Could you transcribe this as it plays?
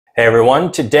Hey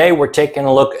everyone, today we're taking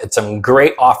a look at some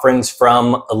great offerings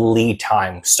from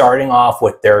LiTime, starting off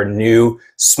with their new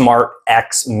Smart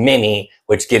X Mini,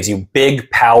 which gives you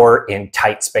big power in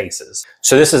tight spaces.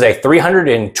 So this is a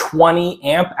 320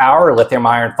 amp hour lithium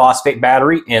iron phosphate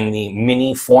battery in the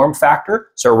mini form factor.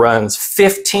 So it runs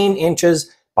 15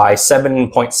 inches by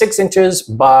 7.6 inches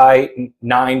by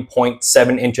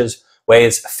 9.7 inches,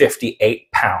 weighs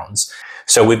 58 pounds.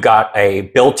 So we've got a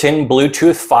built-in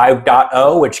Bluetooth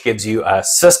 5.0, which gives you a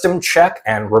system check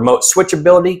and remote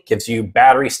switchability, gives you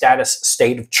battery status,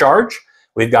 state of charge.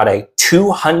 We've got a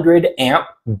 200 amp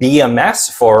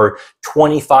BMS for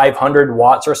 2,500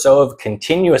 watts or so of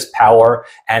continuous power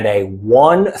and a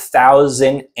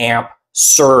 1,000 amp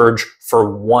surge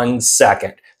for 1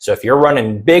 second. So if you're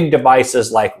running big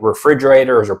devices like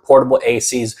refrigerators or portable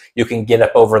ACs, you can get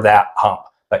up over that hump,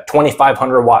 but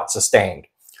 2,500 watts sustained.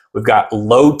 We've got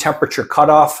low temperature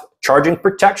cutoff charging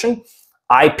protection,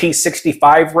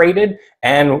 IP65 rated,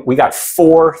 and we got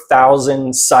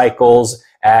 4,000 cycles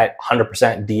at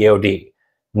 100% DOD.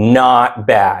 Not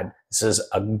bad. This is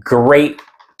a great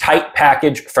tight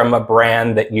package from a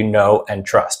brand that you know and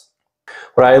trust.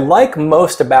 What I like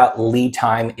most about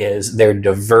LiTime is their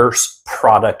diverse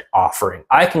product offering.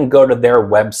 I can go to their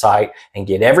website and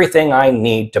get everything I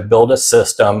need to build a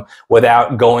system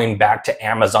without going back to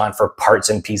Amazon for parts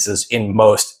and pieces in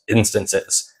most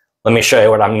instances. Let me show you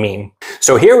what I mean.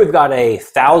 So here we've got a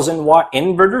 1,000 watt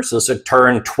inverter. So this would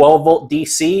turn 12 volt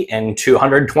DC into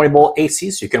 120 volt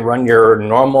AC. So you can run your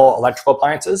normal electrical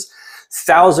appliances.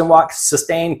 1,000 watt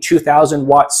sustained, 2,000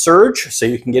 watt surge, so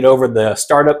you can get over the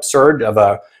startup surge of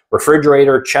a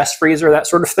refrigerator, chest freezer, that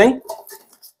sort of thing.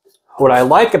 What I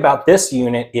like about this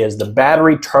unit is the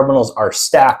battery terminals are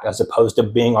stacked as opposed to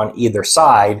being on either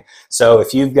side. So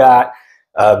if you've got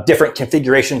different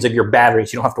configurations of your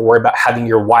batteries, you don't have to worry about having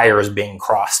your wires being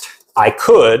crossed. I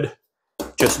could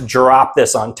just drop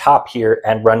this on top here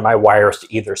and run my wires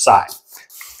to either side.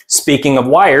 Speaking of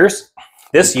wires,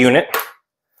 this unit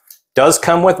does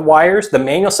come with wires. The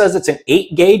manual says it's an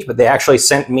 8 gauge, but they actually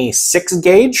sent me 6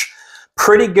 gauge.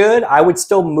 Pretty good. I would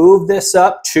still move this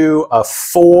up to a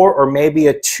 4 or maybe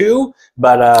a 2,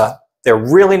 but they're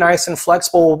really nice and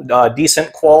flexible,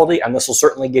 decent quality, and this will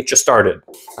certainly get you started.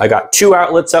 I got 2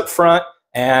 outlets up front,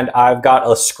 and I've got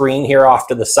a screen here off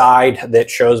to the side that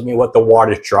shows me what the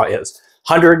wattage draw is.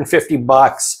 150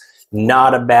 bucks,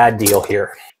 not a bad deal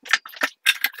here.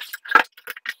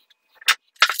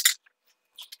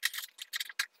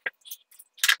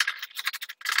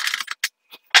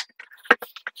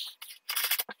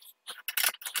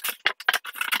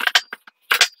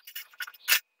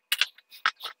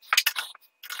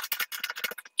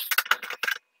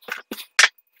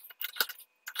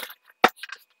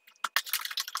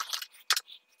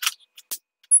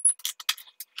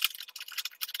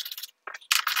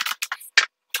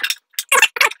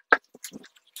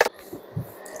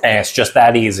 And it's just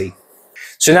that easy.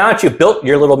 So now that you've built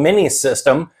your little mini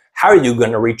system, how are you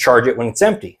going to recharge it when it's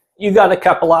empty? You got a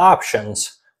couple of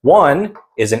options. One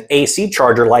is an AC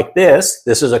charger like this.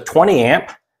 This is a 20 amp,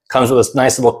 comes with this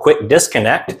nice little quick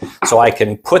disconnect. So I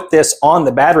can put this on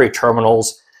the battery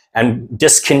terminals and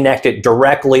disconnect it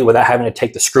directly without having to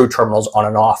take the screw terminals on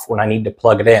and off when I need to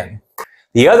plug it in.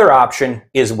 The other option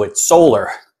is with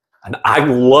solar. And I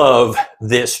love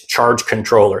this charge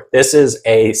controller. This is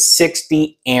a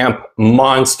 60 amp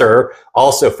monster,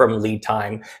 also from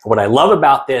LiTime. What I love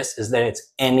about this is that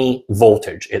it's any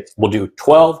voltage. It will do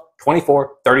 12,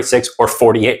 24, 36, or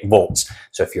 48 volts.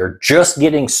 So if you're just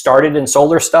getting started in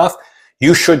solar stuff,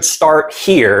 you should start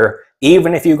here,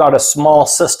 even if you've got a small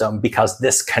system, because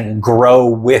this can grow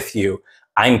with you.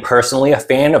 I'm personally a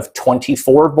fan of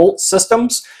 24 volt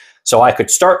systems, so I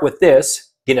could start with this,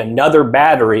 get another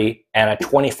battery and a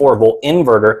 24 volt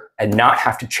inverter and not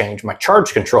have to change my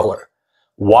charge controller.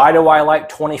 Why do I like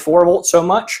 24 volts so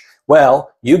much?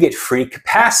 Well, you get free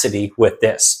capacity with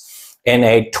this. In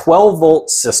a 12 volt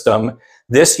system,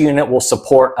 this unit will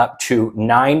support up to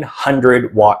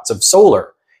 900 watts of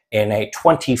solar. In a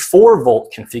 24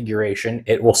 volt configuration,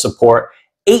 it will support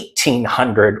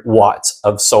 1,800 watts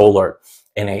of solar.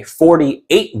 In a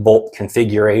 48 volt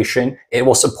configuration, it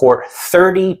will support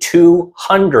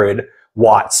 3,200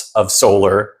 watts of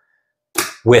solar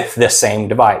with the same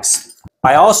device.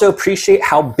 I also appreciate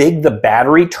how big the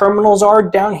battery terminals are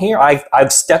down here.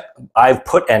 I've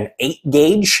put an 8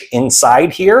 gauge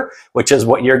inside here, which is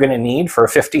what you're going to need for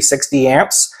 50-60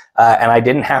 amps. And I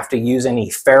didn't have to use any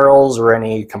ferrules or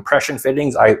any compression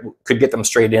fittings. I could get them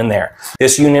straight in there.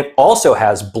 This unit also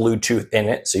has Bluetooth in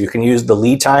it, so you can use the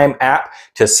LiTime app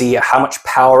to see how much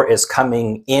power is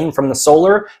coming in from the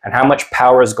solar and how much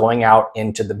power is going out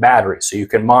into the battery. So you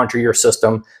can monitor your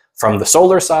system from the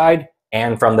solar side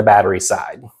and from the battery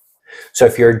side. So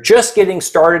if you're just getting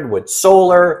started with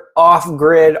solar,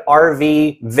 off-grid,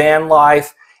 RV, van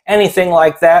life, anything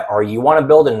like that, or you want to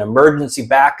build an emergency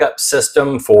backup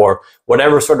system for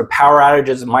whatever sort of power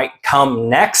outages might come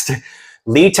next,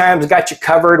 LiTime's got you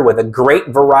covered with a great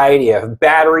variety of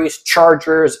batteries,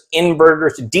 chargers,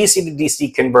 inverters, DC to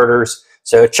DC converters.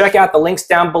 So check out the links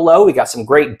down below. We got some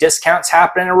great discounts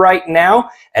happening right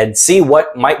now, and see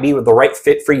what might be the right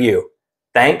fit for you.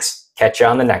 Thanks. Catch you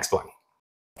on the next one.